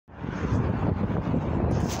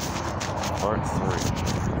Part 3.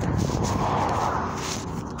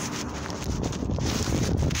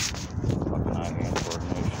 Fucking eye-hand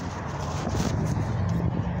coordination.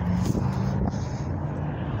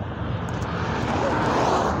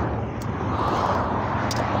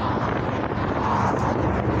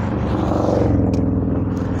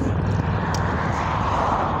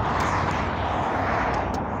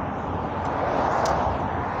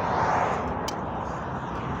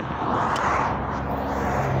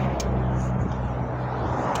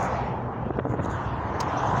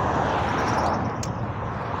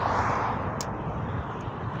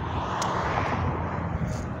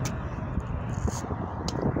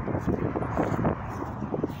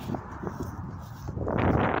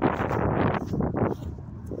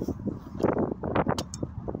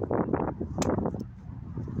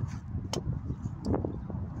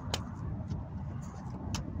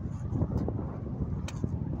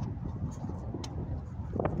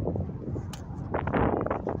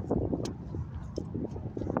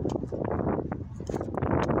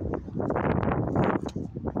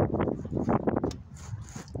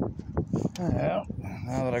 Well,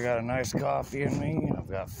 now that I got a nice coffee in me, and I've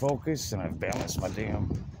got focus, and I've balanced my damn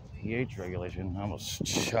pH regulation, I almost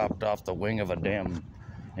chopped off the wing of a damn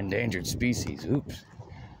endangered species. Oops.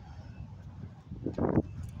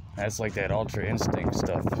 That's like that ultra instinct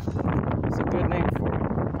stuff. It's a good name for it.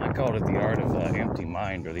 I called it the art of empty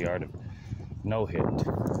mind, or the art of no hit.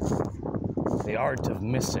 The art of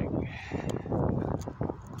missing.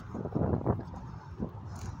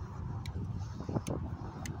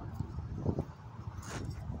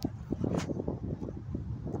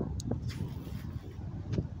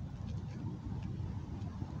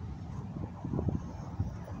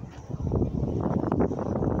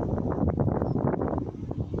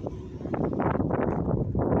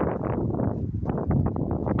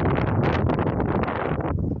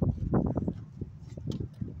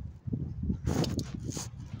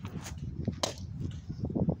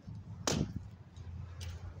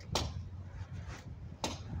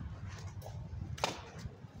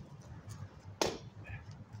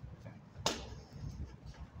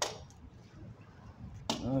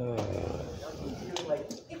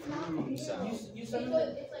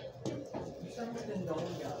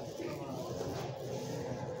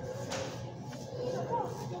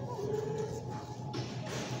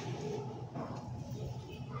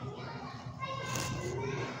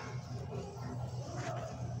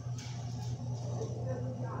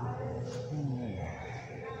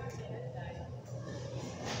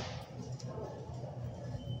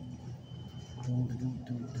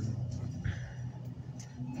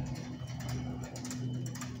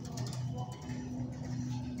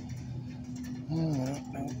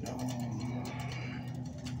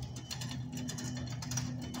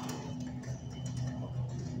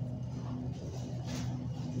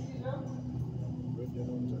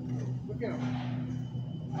 Look at them.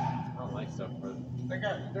 I don't like stuff, bro.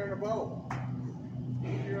 They're in a boat.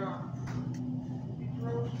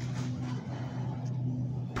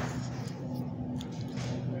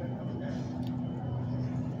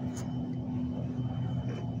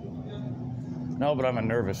 No, but I'm a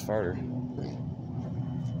nervous farter.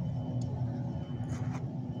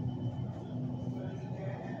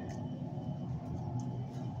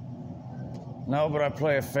 No, but I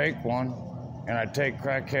play a fake one, and I take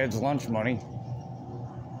crackheads' lunch money,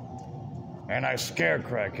 and I scare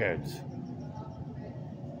crackheads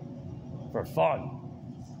for fun.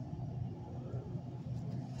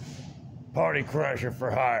 Party crasher for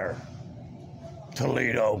hire,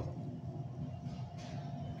 Toledo.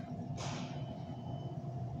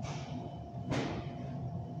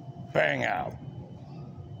 Bang out.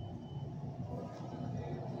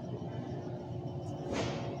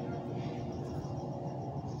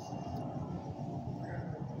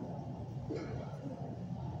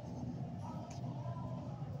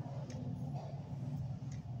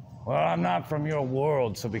 Well, I'm not from your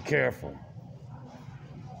world, so be careful.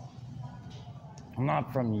 I'm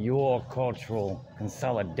not from your cultural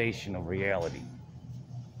consolidation of reality.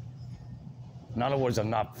 In other words, I'm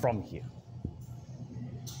not from here.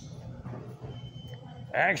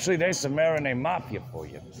 Actually, there's some marinade mafia for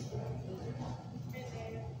you.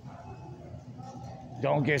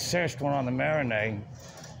 Don't get Szechuan on the marinade.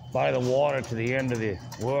 Buy the water to the end of the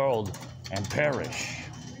world and perish.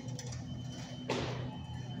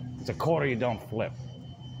 It's a quarter you don't flip.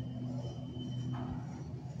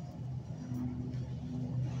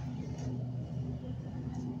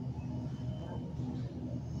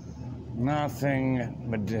 Nothing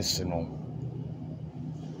medicinal.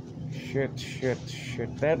 Shit.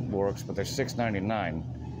 That works, but they're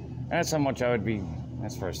 $6.99. That's how much I would be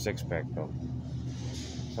That's for a six-pack, though.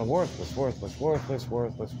 So worthless, worthless, worthless,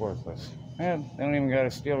 worthless, worthless. And they don't even got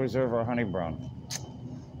a Steel Reserve or a Honey Brown.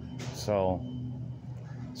 So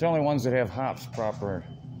it's the only ones that have hops proper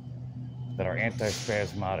that are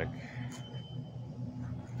antispasmodic.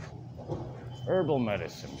 Herbal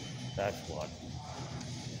medicine, that's what.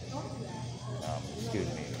 Excuse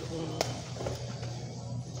me.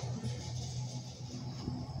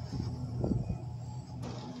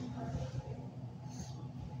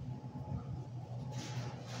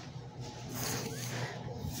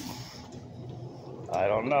 I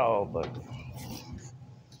don't know, but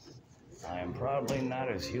I am probably not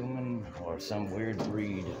as human or some weird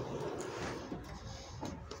breed.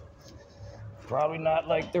 Probably not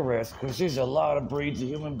like the rest, because there's a lot of breeds of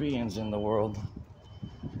human beings in the world.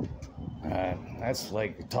 That's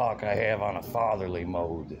like the talk I have on a fatherly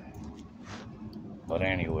mode. But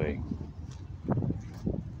anyway.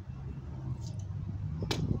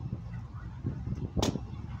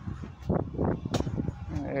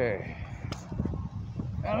 Hey.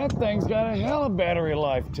 Now that thing's got a hell of battery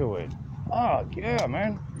life to it. Oh, yeah,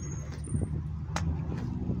 man.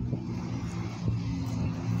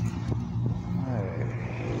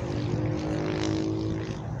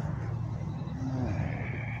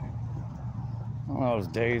 One of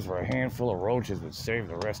those days where a handful of roaches would save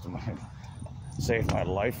my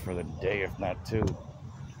life for the day, if not two,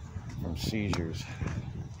 from seizures.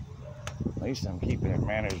 At least I'm keeping it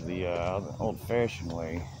managed the old-fashioned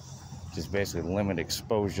way, just basically limit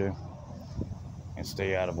exposure and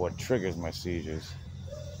stay out of what triggers my seizures.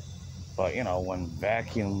 But you know, when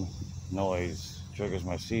vacuum noise triggers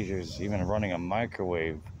my seizures, even running a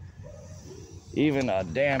microwave, even a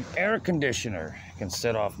damn air conditioner can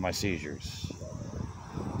set off my seizures.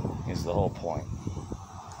 Is the whole point.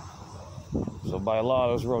 So by law,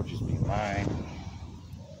 those roaches be mine.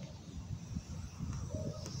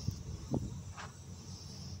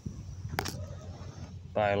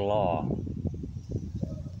 By law.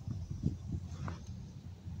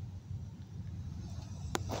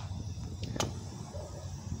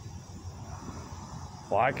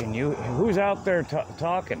 Why can you? Who's out there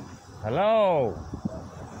talking? Hello?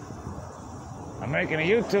 I'm making a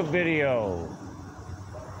YouTube video.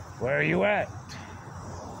 Where are you at?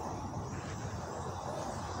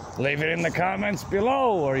 Leave it in the comments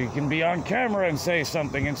below, or you can be on camera and say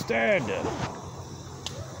something instead.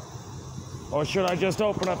 Or should I just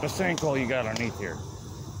open up the sinkhole you got underneath here?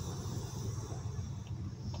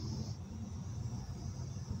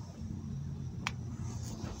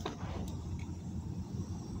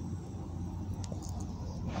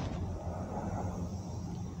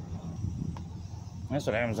 That's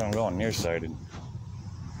what happens when I'm going nearsighted.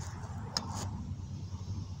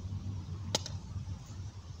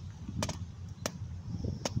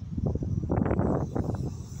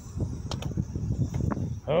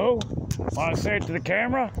 Who? Want to say it to the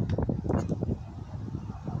camera?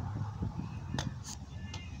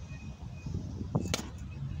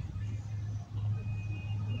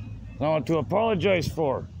 No, to apologize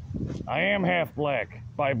for. I am half black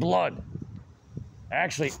by blood.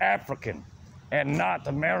 Actually African, and not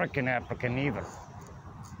American African either.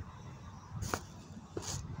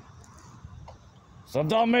 So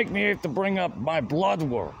don't make me have to bring up my blood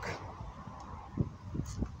work.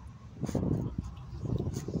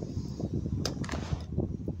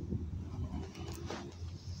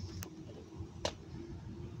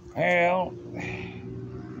 Hell,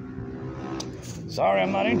 sorry,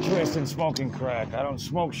 I'm not interested in smoking crack. I don't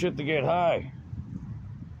smoke shit to get high.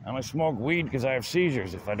 I only smoke weed because I have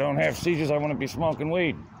seizures. If I don't have seizures, I wouldn't be smoking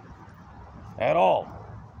weed. At all.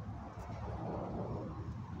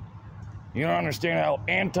 You don't understand how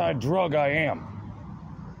anti-drug I am.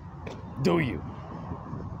 Do you?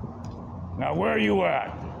 Now, where are you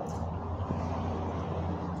at?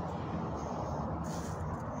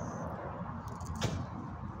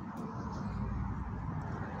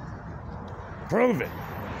 Prove it.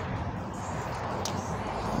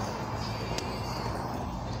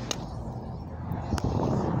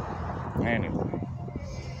 Anyway.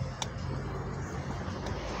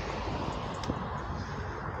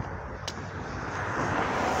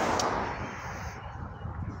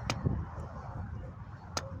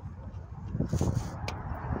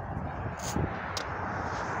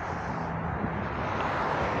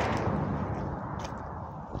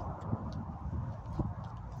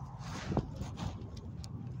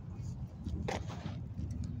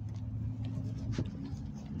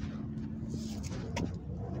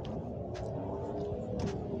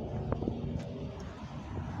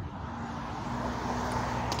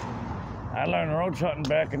 I learned roach hunting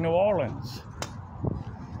back in New Orleans.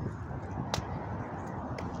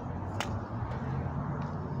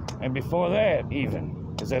 And before that,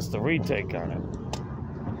 even, because that's the retake on it.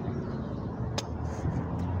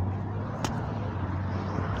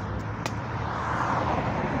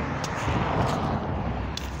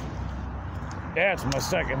 Yeah, it's my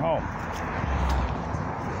second home.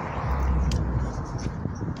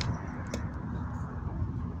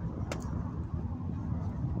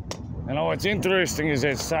 You know, what's interesting is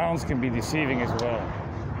that sounds can be deceiving as well.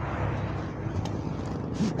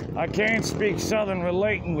 I can't speak Southern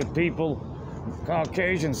relating with people,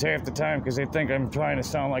 Caucasians, half the time because they think I'm trying to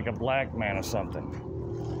sound like a black man or something.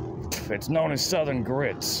 It's known as Southern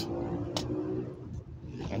grits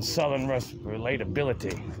and Southern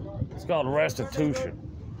relatability. It's called restitution.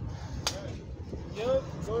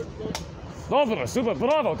 Dobro, super,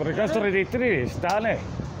 bravo, stane.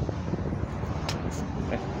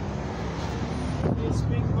 You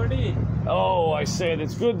speak Buddy. Oh, I said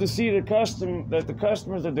it's good to see that the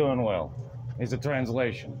customers are doing well. Is the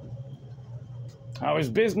translation. How is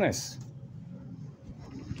business?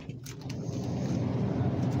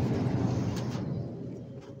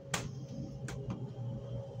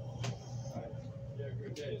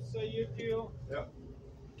 So you too. Yeah.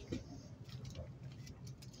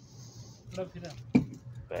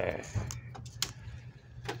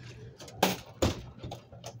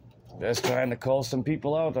 Just trying to call some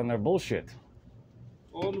people out on their bullshit.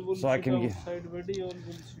 All bullshit So I can get. outside, buddy, all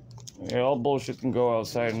bullshit. Yeah, all bullshit can go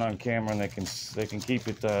outside and on camera, and they can keep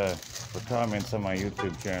it for comments on my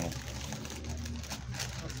YouTube channel.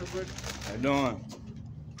 What's up, bud? How you doing?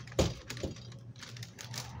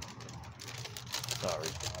 Sorry.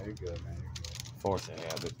 Oh, you're good, man. You're good. Force a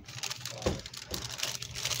habit.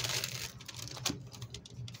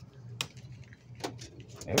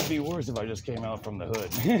 It would be worse if I just came out from the hood.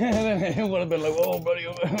 It would have been like, "Whoa, buddy!"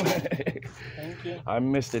 Thank you. I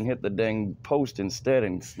missed and hit the dang post instead,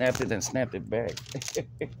 and snapped it and snapped it back. Can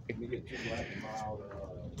you get 2 black and mild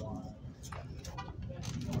wine?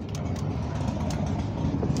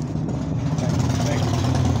 Thank you.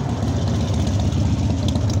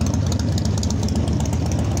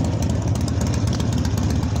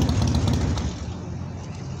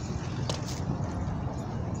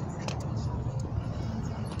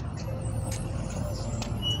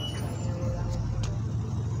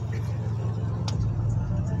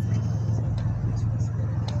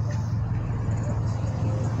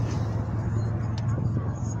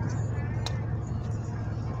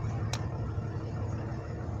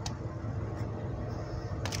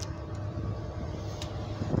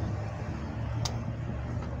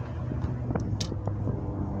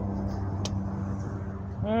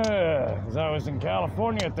 Because I was in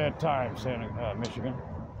California at that time, Michigan.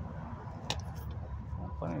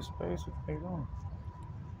 Plenty of space. What are you doing?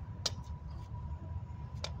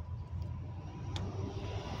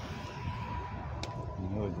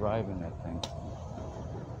 And you were driving that thing.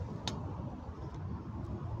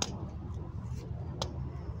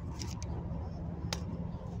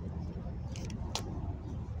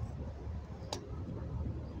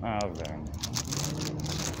 Okay.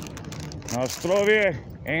 Nostrovie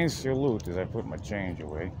and salute as I put my change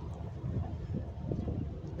away.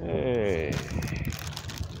 Hey.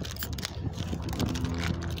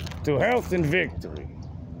 To health and victory.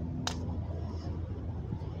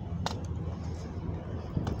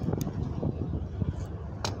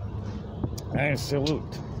 And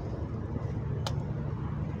salute.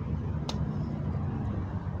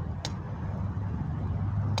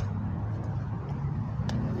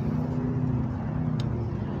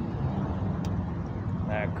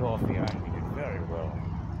 That coffee on me did very well.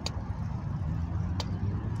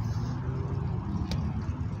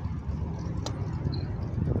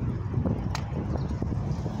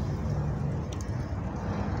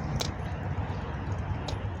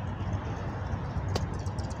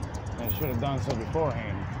 I should have done so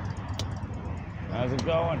beforehand. How's it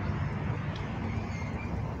going?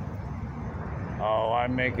 Oh, I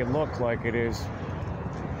make it look like it is.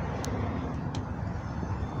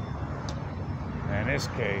 In this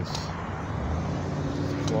case,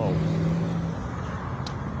 it's close.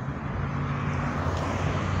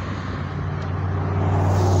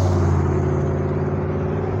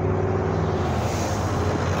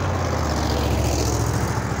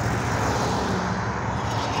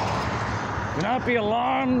 Do not be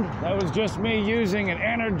alarmed. That was just me using an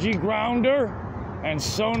energy grounder and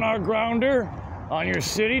sonar grounder on your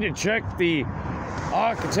city to check the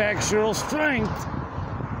architectural strength,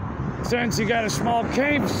 since you got a small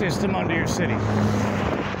cave system under your city.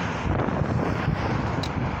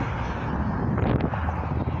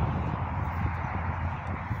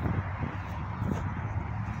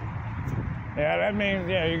 Yeah, that means,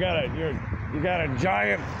 yeah, you got a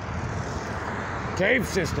giant Cave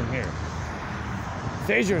system here.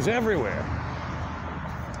 Fissures everywhere.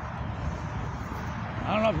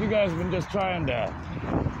 I don't know if you guys have been just trying to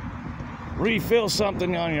refill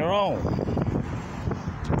something on your own.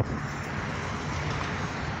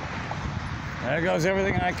 There goes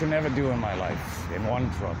everything I can never do in my life in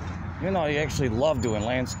one truck. You know, I actually love doing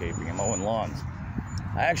landscaping and mowing lawns.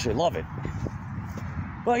 I actually love it.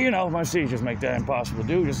 But you know, my seizures make that impossible to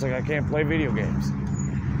do, just like I can't play video games.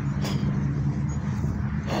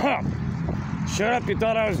 Huh. Shut up, you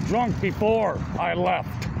thought I was drunk before I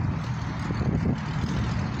left.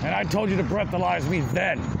 And I told you to breathalyze me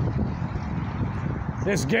then.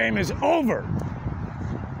 This game is over.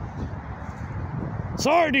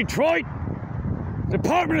 Sorry, Detroit.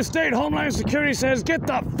 Department of State Homeland Security says, get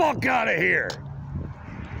the fuck out of here.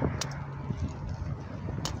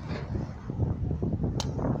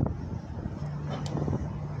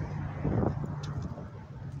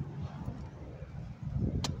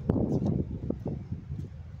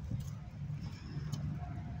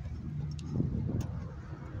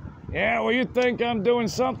 Yeah, well, you think I'm doing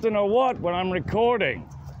something or what when I'm recording?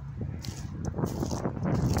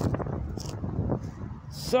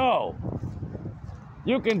 So,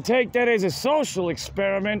 you can take that as a social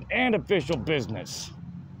experiment and official business.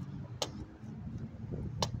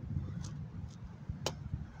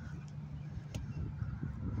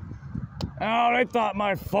 Oh, they thought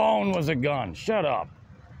my phone was a gun. Shut up.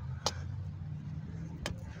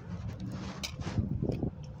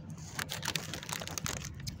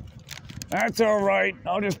 That's all right.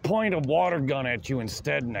 I'll just point a water gun at you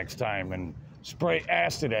instead next time and spray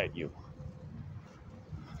acid at you.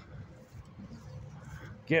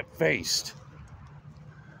 Get faced.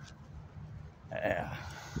 Yeah.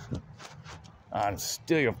 I'll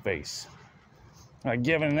steal your face. I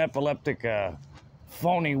give an epileptic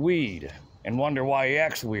phony weed and wonder why he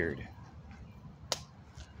acts weird.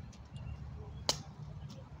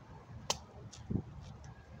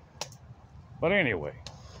 But anyway.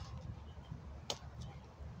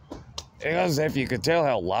 As if you could tell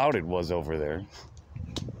how loud it was over there.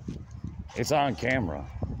 It's on camera.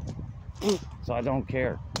 So I don't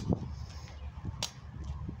care.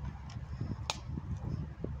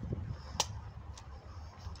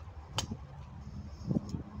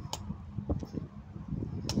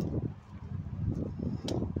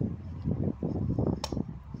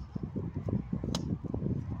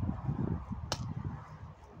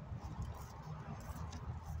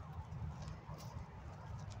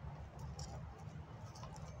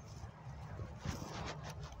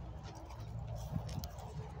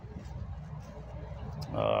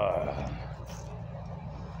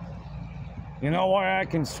 You know why I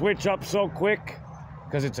can switch up so quick?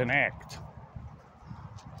 Because it's an act.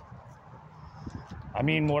 I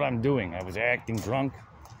mean what I'm doing. I was acting drunk,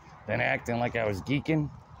 then acting like I was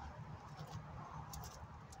geeking.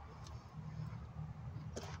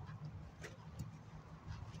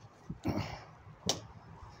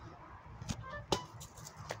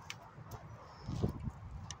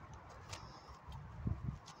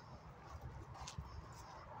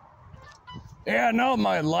 Yeah, no,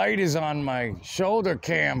 my light is on my shoulder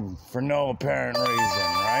cam for no apparent reason,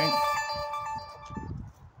 right?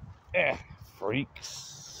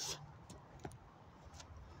 Freaks.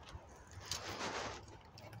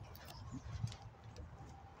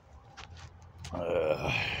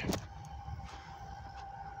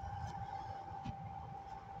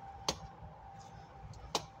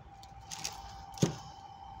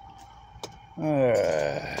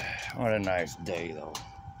 What a nice day, though.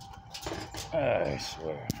 I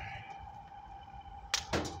swear.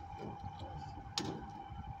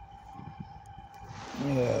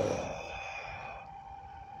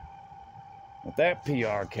 With that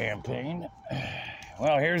PR campaign,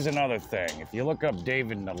 well, here's another thing. If you look up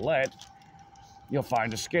David Nillette, you'll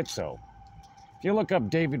find a schizo. If you look up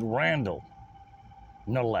David Randall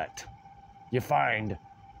Nillette, you find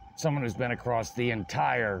someone who's been across the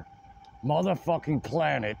entire motherfucking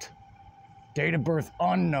planet. Date of birth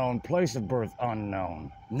unknown, place of birth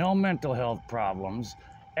unknown, no mental health problems,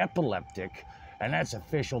 epileptic, and that's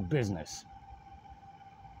official business.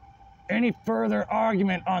 Any further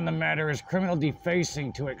argument on the matter is criminal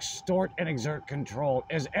defacing to extort and exert control.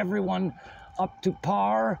 Is everyone up to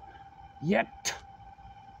par yet?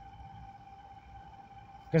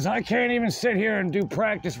 Because I can't even sit here and do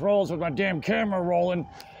practice rolls with my damn camera rolling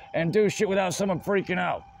and do shit without someone freaking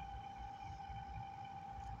out.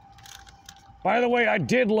 By the way, I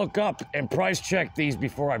did look up and price check these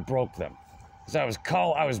before I broke them. Because I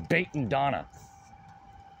was baiting Donna.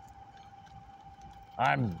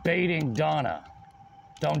 I'm baiting Donna.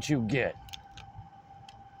 Don't you get?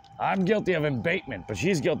 I'm guilty of abatement, but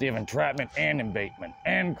she's guilty of entrapment and abatement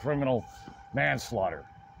and criminal manslaughter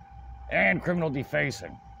and criminal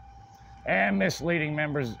defacing and misleading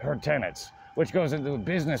members, her tenants, which goes into the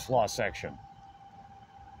business law section.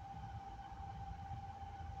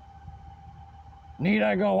 Need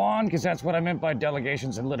I go on? Because that's what I meant by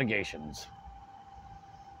delegations and litigations.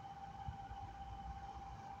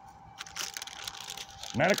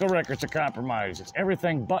 Medical records are compromised. It's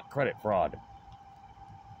everything but credit fraud.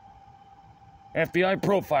 FBI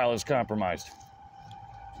profile is compromised.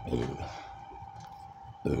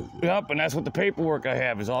 Yep, and that's what the paperwork I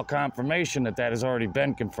have is all confirmation that that has already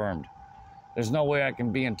been confirmed. There's no way I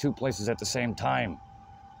can be in two places at the same time.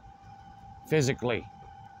 Physically.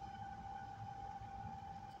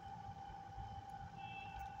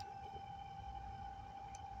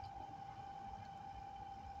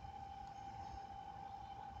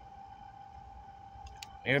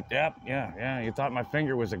 Yep, yeah, you thought my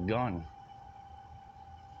finger was a gun.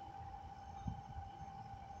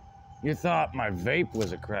 You thought my vape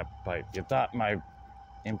was a crap pipe. You thought my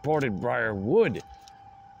imported briar wood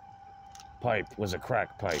pipe was a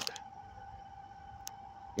crack pipe.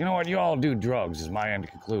 You know what? You all do drugs is my end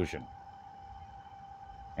conclusion.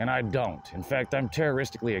 And I don't. In fact, I'm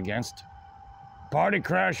terroristically against party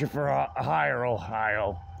crasher for hire,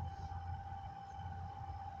 Ohio.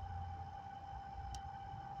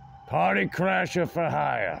 Party crasher for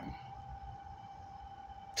hire.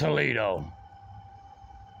 Toledo.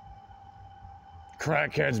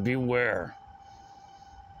 Crackheads beware.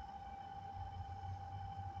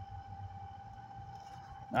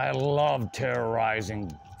 I love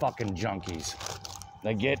terrorizing fucking junkies.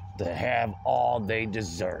 They get to have all they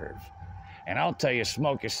deserve. And I'll tell you,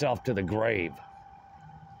 smoke yourself to the grave.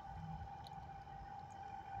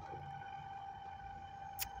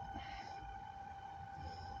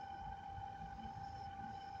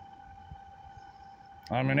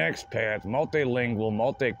 I'm an expat, multilingual,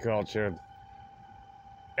 multicultural,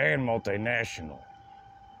 and multinational.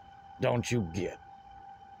 Don't you get?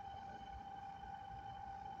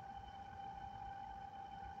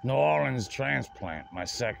 New Orleans transplant, my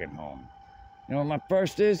second home. You know what my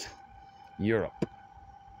first is? Europe.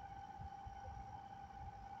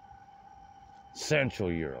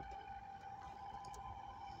 Central Europe.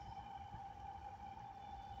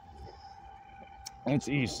 It's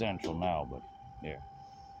East Central now, but yeah.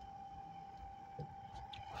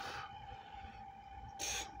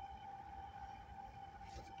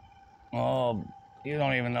 Oh, you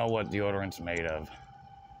don't even know what deodorant's made of.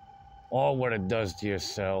 Or what it does to your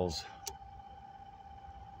cells.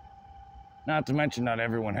 Not to mention, not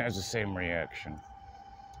everyone has the same reaction.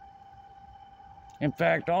 In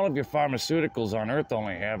fact, all of your pharmaceuticals on Earth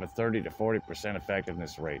only have a 30 to 40%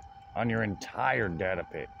 effectiveness rate on your entire data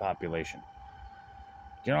population.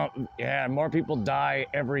 You know, yeah, more people die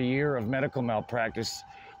every year of medical malpractice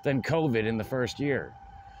than COVID in the first year.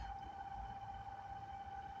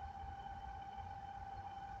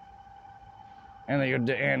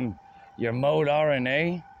 And your mode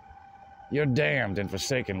RNA, you're damned and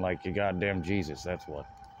forsaken like your goddamn Jesus, that's what.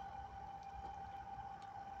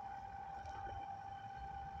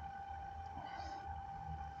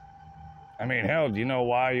 I mean, hell, do you know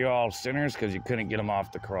why you're all sinners? Because you couldn't get them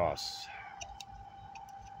off the cross.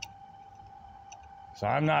 So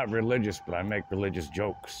I'm not religious, but I make religious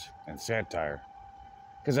jokes and satire.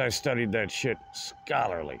 Because I studied that shit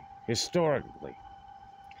scholarly, historically.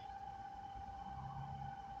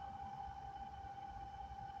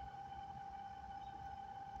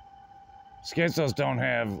 Schizos don't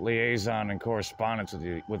have liaison and correspondence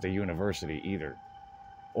with the university either,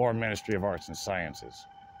 or Ministry of Arts and Sciences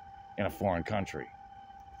in a foreign country.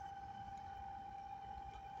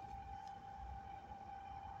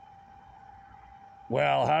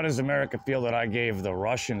 Well, how does America feel that I gave the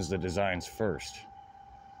Russians the designs first?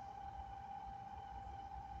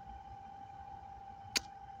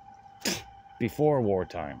 Before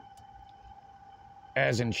wartime,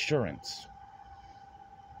 as insurance.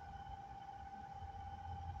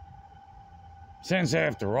 Since,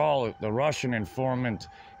 after all, the Russian informant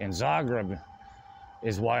in Zagreb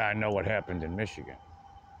is why I know what happened in Michigan.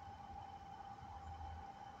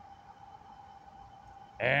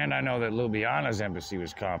 And I know that Ljubljana's embassy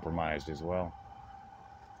was compromised as well.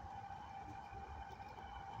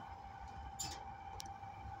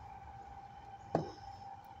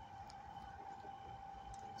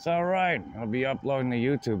 It's all right. I'll be uploading to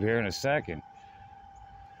YouTube here in a second.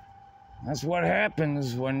 That's what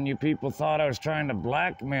happens when you people thought I was trying to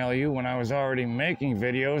blackmail you when I was already making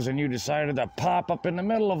videos and you decided to pop up in the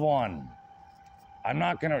middle of one. I'm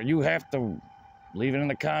not gonna, you have to leave it in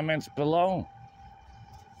the comments below.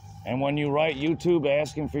 And when you write YouTube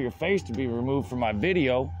asking for your face to be removed from my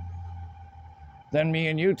video, then me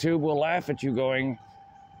and YouTube will laugh at you going,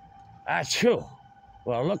 achoo,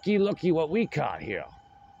 well, looky, looky what we caught here.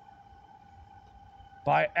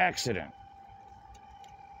 By accident.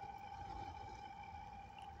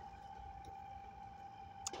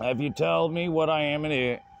 If you tell me what I am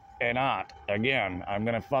and not, again, I'm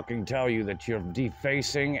gonna fucking tell you that you're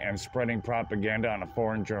defacing and spreading propaganda on a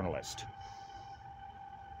foreign journalist.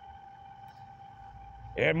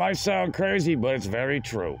 It might sound crazy, but it's very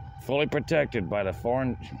true. Fully protected by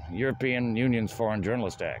the European Union's Foreign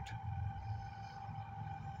Journalist Act.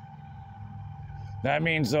 That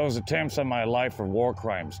means those attempts on my life are war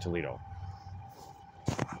crimes, Toledo.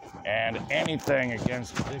 And anything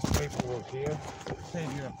against this paperwork here,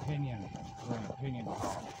 save your opinion for an opinion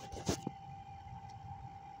column.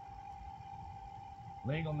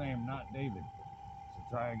 Legal name, not David. So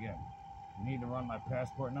try again. You need to run my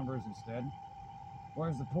passport numbers instead?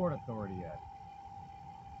 Where's the Port Authority at?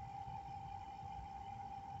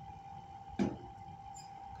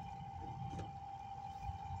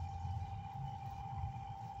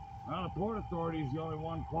 Well, the Port Authority is the only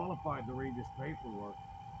one qualified to read this paperwork.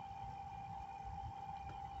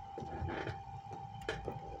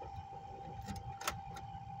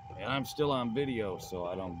 And I'm still on video, so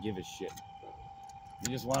I don't give a shit.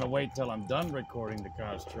 You just want to wait till I'm done recording to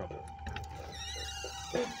cause trouble.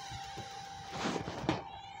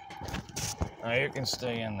 Now you can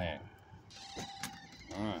stay in there.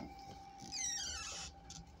 All right.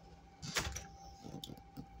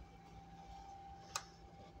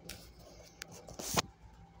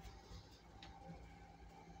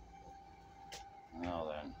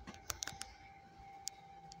 Now then.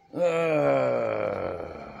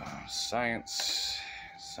 Science.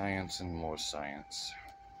 Science and more science.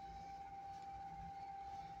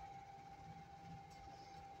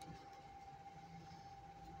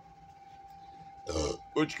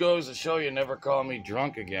 Which goes to show you never call me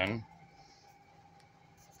drunk again.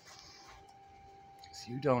 Because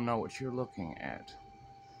you don't know what you're looking at.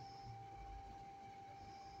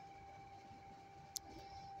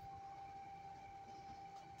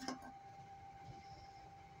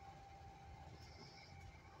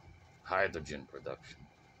 Hydrogen production.